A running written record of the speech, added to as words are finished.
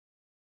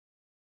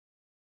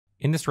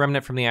In this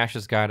Remnant from the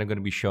Ashes guide, I'm going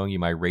to be showing you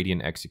my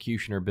Radiant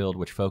Executioner build,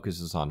 which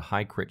focuses on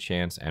high crit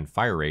chance and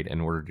fire rate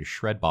in order to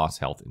shred boss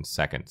health in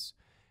seconds.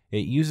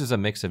 It uses a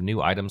mix of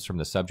new items from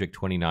the Subject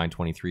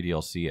 2923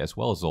 DLC as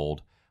well as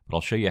old, but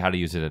I'll show you how to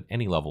use it at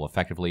any level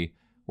effectively,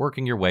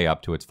 working your way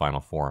up to its final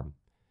form.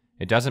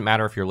 It doesn't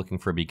matter if you're looking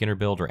for a beginner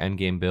build or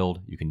endgame build,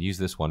 you can use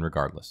this one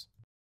regardless.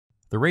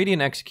 The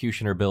Radiant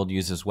Executioner build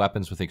uses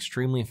weapons with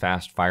extremely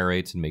fast fire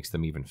rates and makes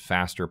them even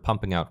faster,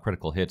 pumping out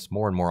critical hits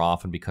more and more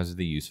often because of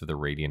the use of the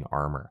Radiant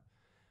armor.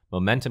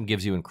 Momentum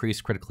gives you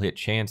increased critical hit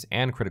chance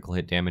and critical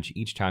hit damage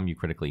each time you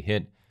critically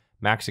hit,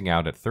 maxing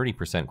out at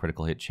 30%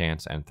 critical hit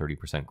chance and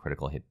 30%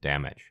 critical hit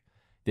damage.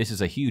 This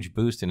is a huge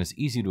boost and is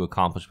easy to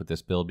accomplish with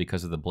this build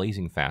because of the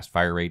blazing fast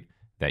fire rate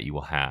that you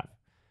will have.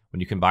 When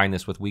you combine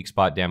this with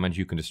Weakspot Damage,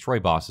 you can destroy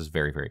bosses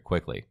very, very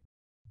quickly.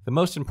 The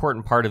most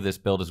important part of this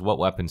build is what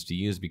weapons to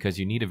use because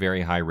you need a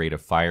very high rate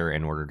of fire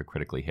in order to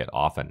critically hit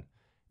often.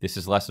 This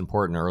is less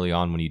important early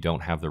on when you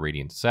don't have the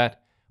Radiant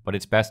set, but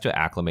it's best to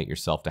acclimate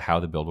yourself to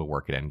how the build will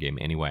work at endgame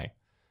anyway.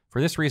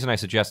 For this reason, I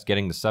suggest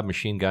getting the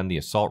submachine gun, the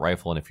assault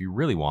rifle, and if you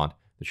really want,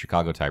 the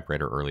Chicago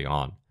typewriter early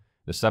on.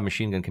 The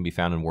submachine gun can be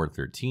found in Ward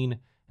 13,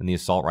 and the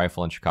assault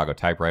rifle and Chicago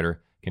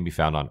typewriter can be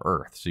found on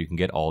Earth, so you can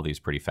get all of these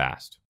pretty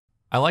fast.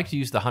 I like to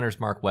use the Hunter's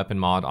Mark weapon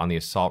mod on the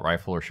assault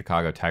rifle or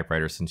Chicago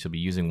typewriter since you'll be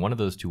using one of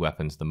those two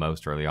weapons the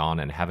most early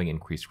on, and having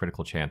increased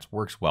critical chance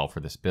works well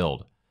for this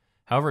build.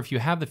 However, if you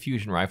have the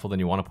fusion rifle, then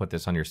you want to put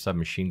this on your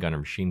submachine gun or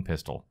machine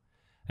pistol.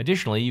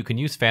 Additionally, you can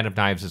use Fan of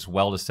Knives as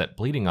well to set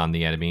bleeding on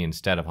the enemy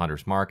instead of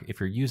Hunter's Mark if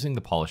you're using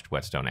the Polished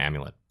Whetstone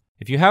Amulet.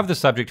 If you have the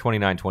Subject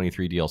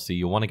 2923 DLC,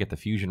 you'll want to get the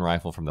fusion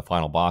rifle from the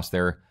final boss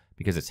there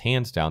because it's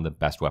hands down the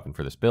best weapon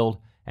for this build,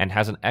 and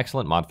has an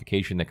excellent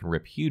modification that can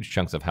rip huge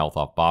chunks of health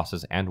off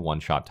bosses and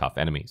one-shot tough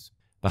enemies.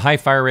 The high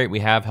fire rate we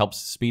have helps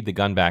speed the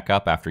gun back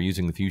up after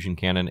using the fusion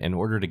cannon in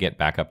order to get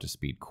back up to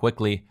speed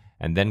quickly,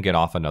 and then get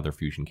off another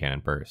fusion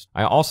cannon burst.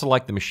 I also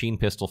like the machine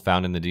pistol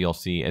found in the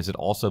DLC as it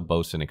also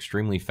boasts an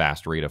extremely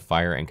fast rate of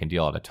fire and can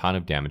deal out a ton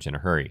of damage in a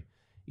hurry.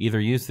 Either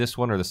use this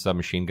one or the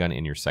submachine gun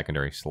in your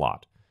secondary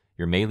slot.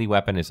 Your melee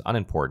weapon is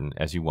unimportant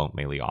as you won't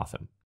melee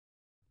often.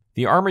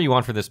 The armor you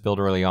want for this build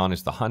early on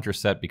is the Hunter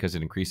set because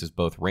it increases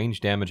both range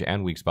damage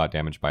and weak spot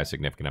damage by a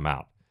significant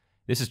amount.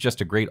 This is just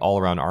a great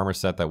all-around armor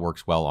set that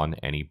works well on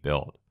any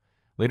build.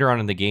 Later on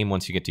in the game,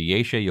 once you get to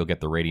Yeisha, you'll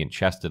get the Radiant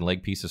chest and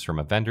leg pieces from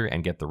a vendor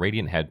and get the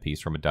Radiant headpiece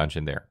from a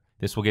dungeon there.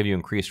 This will give you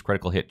increased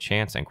critical hit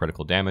chance and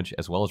critical damage,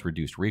 as well as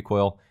reduced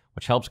recoil,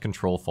 which helps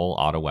control full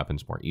auto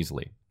weapons more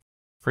easily.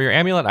 For your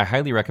amulet, I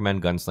highly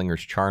recommend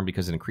Gunslinger's Charm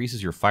because it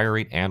increases your fire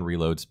rate and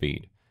reload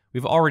speed.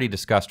 We've already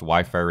discussed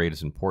why fire rate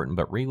is important,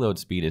 but reload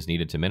speed is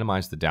needed to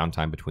minimize the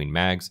downtime between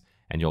mags,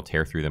 and you'll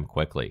tear through them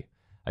quickly.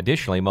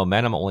 Additionally,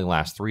 momentum only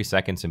lasts 3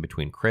 seconds in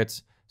between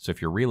crits, so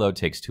if your reload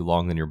takes too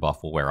long, then your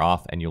buff will wear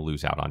off and you'll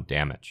lose out on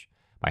damage.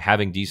 By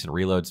having decent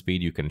reload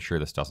speed, you can ensure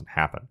this doesn't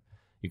happen.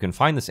 You can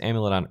find this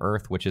amulet on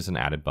Earth, which is an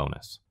added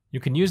bonus. You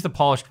can use the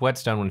Polished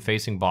Whetstone when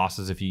facing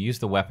bosses if you use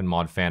the weapon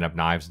mod Fan of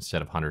Knives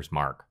instead of Hunter's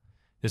Mark.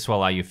 This will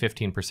allow you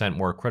 15%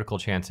 more critical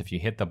chance if you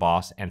hit the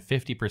boss and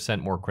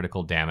 50% more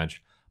critical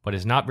damage, but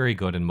is not very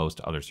good in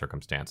most other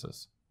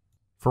circumstances.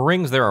 For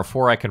rings, there are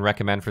 4 I can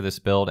recommend for this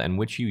build, and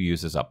which you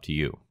use is up to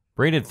you.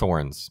 Braided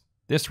Thorns.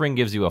 This ring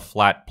gives you a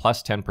flat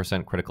plus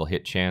 10% critical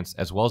hit chance,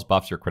 as well as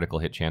buffs your critical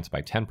hit chance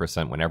by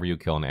 10% whenever you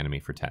kill an enemy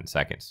for 10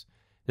 seconds.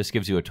 This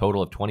gives you a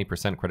total of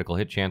 20% critical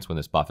hit chance when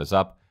this buff is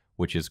up,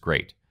 which is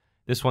great.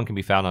 This one can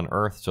be found on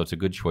Earth, so it's a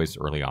good choice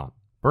early on.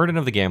 Burden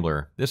of the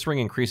Gambler. This ring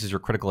increases your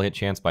critical hit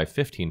chance by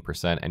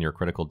 15% and your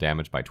critical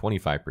damage by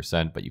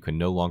 25%, but you can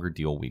no longer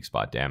deal weak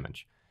spot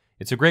damage.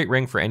 It's a great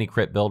ring for any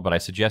crit build, but I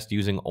suggest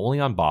using only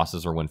on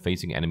bosses or when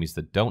facing enemies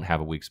that don't have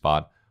a weak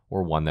spot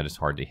or one that is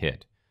hard to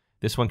hit.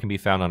 This one can be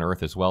found on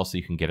Earth as well, so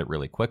you can get it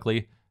really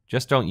quickly.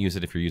 Just don't use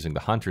it if you're using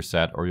the Hunter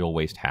set or you'll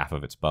waste half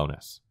of its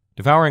bonus.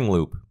 Devouring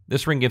Loop.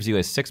 This ring gives you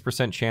a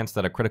 6% chance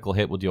that a critical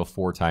hit will deal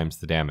 4 times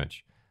the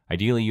damage.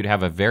 Ideally, you'd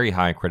have a very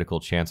high critical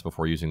chance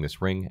before using this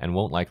ring and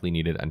won't likely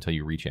need it until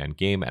you reach end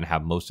game and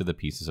have most of the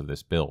pieces of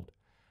this build.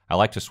 I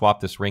like to swap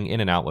this ring in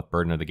and out with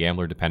Burden of the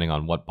Gambler depending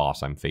on what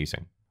boss I'm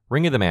facing.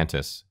 Ring of the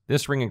Mantis.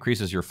 This ring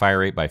increases your fire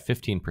rate by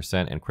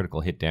 15% and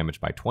critical hit damage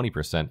by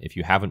 20% if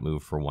you haven't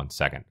moved for 1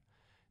 second.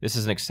 This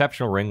is an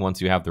exceptional ring once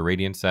you have the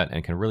Radiant set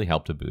and can really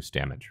help to boost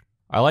damage.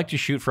 I like to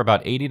shoot for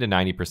about 80 to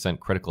 90%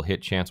 critical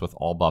hit chance with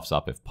all buffs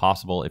up if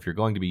possible. If you're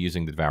going to be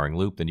using the Devouring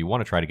Loop, then you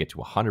want to try to get to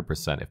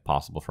 100% if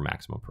possible for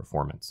maximum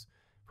performance.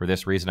 For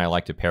this reason, I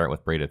like to pair it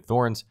with Braided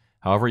Thorns.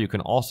 However, you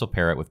can also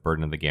pair it with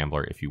Burden of the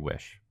Gambler if you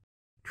wish.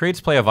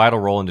 Traits play a vital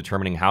role in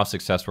determining how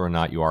successful or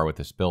not you are with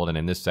this build, and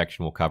in this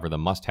section we'll cover the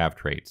must-have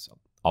traits.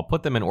 I'll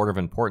put them in order of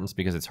importance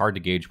because it's hard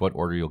to gauge what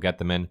order you'll get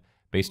them in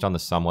based on the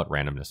somewhat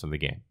randomness of the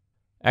game.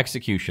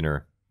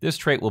 Executioner. This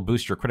trait will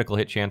boost your critical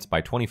hit chance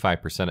by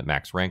 25% at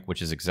max rank,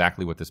 which is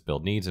exactly what this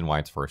build needs and why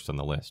it's first on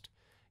the list.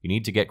 You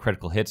need to get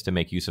critical hits to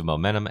make use of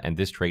momentum, and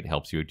this trait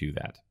helps you do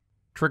that.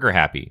 Trigger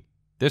Happy.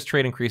 This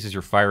trait increases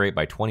your fire rate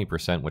by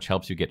 20%, which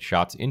helps you get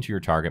shots into your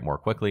target more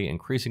quickly,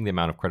 increasing the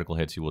amount of critical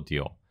hits you will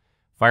deal.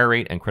 Fire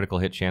rate and critical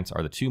hit chance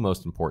are the two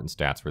most important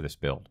stats for this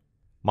build.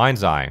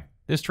 Mind's Eye.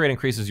 This trait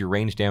increases your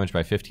range damage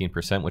by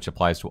 15%, which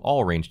applies to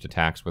all ranged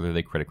attacks whether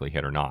they critically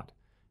hit or not.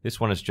 This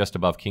one is just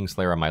above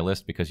Kingslayer on my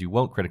list because you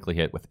won't critically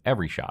hit with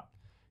every shot.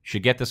 You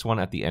should get this one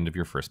at the end of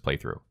your first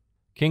playthrough.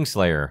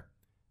 Kingslayer.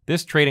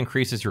 This trait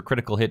increases your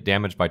critical hit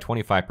damage by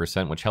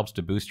 25%, which helps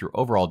to boost your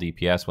overall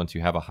DPS once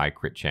you have a high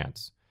crit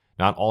chance.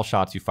 Not all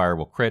shots you fire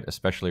will crit,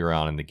 especially early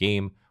on in the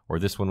game, or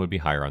this one would be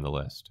higher on the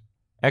list.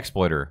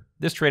 Exploiter.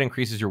 This trait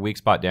increases your weak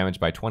spot damage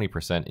by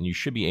 20%, and you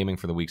should be aiming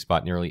for the weak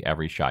spot nearly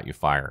every shot you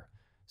fire.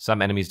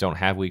 Some enemies don't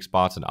have weak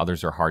spots and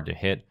others are hard to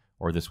hit,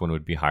 or this one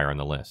would be higher on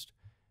the list.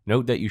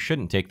 Note that you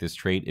shouldn't take this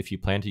trait if you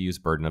plan to use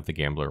Burden of the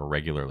Gambler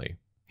regularly.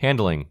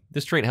 Handling.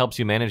 This trait helps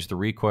you manage the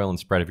recoil and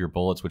spread of your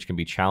bullets, which can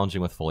be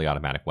challenging with fully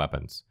automatic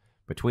weapons.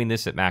 Between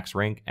this at max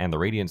rank and the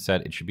Radiant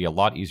set, it should be a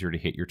lot easier to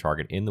hit your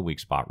target in the weak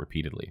spot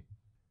repeatedly.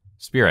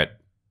 Spirit.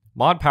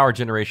 Mod power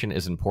generation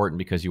is important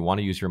because you want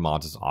to use your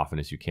mods as often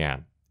as you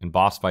can. In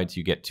boss fights,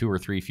 you get 2 or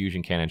 3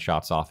 fusion cannon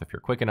shots off if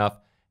you're quick enough,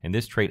 and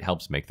this trait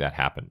helps make that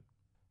happen.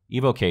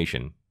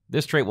 Evocation.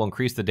 This trait will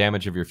increase the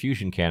damage of your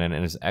fusion cannon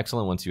and is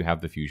excellent once you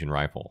have the fusion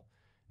rifle.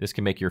 This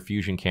can make your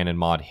fusion cannon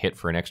mod hit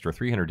for an extra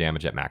 300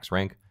 damage at max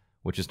rank,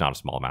 which is not a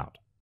small amount.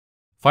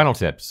 Final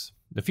tips.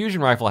 The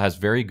fusion rifle has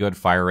very good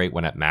fire rate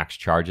when at max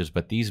charges,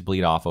 but these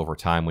bleed off over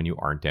time when you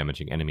aren't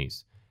damaging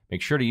enemies.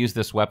 Make sure to use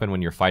this weapon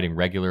when you're fighting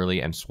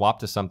regularly and swap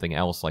to something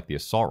else like the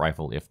assault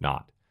rifle if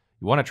not.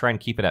 You want to try and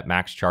keep it at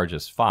max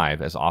charges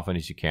 5 as often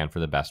as you can for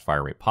the best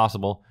fire rate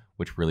possible,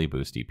 which really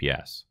boosts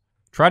DPS.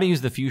 Try to use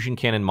the fusion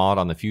cannon mod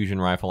on the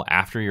fusion rifle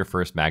after your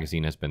first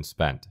magazine has been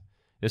spent.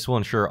 This will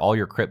ensure all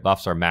your crit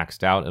buffs are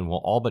maxed out and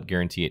will all but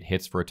guarantee it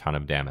hits for a ton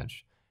of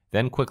damage.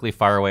 Then quickly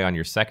fire away on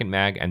your second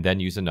mag and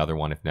then use another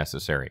one if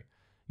necessary.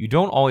 You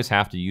don't always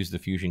have to use the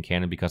fusion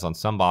cannon because on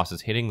some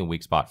bosses hitting the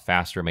weak spot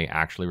faster may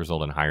actually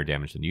result in higher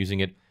damage than using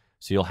it,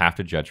 so you'll have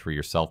to judge for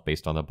yourself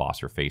based on the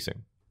boss you're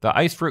facing. The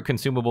Ice Fruit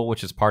consumable,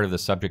 which is part of the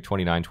Subject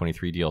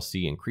 2923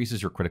 DLC,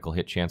 increases your critical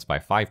hit chance by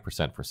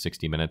 5% for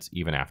 60 minutes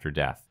even after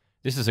death.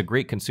 This is a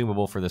great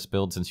consumable for this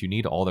build since you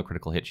need all the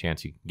critical hit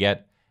chance you can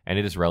get, and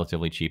it is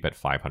relatively cheap at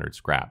 500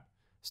 scrap.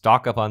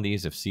 Stock up on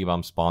these if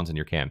C-Bomb spawns in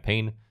your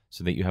campaign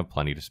so that you have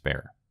plenty to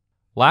spare.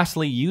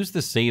 Lastly, use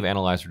the save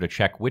analyzer to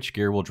check which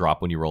gear will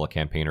drop when you roll a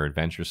campaign or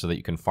adventure so that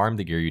you can farm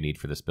the gear you need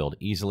for this build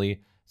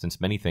easily,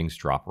 since many things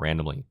drop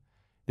randomly.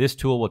 This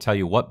tool will tell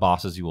you what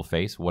bosses you will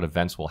face, what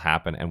events will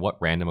happen, and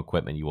what random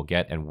equipment you will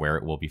get and where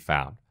it will be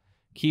found.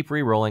 Keep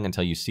re-rolling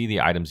until you see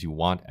the items you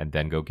want and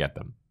then go get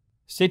them.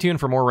 Stay tuned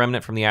for more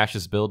Remnant from the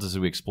Ashes builds as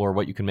we explore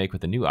what you can make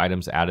with the new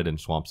items added in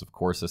Swamps of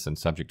Corsus and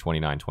Subject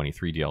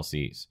 2923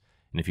 DLCs.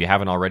 And if you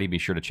haven't already, be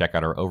sure to check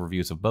out our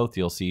overviews of both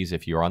DLCs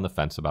if you are on the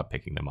fence about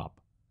picking them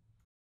up.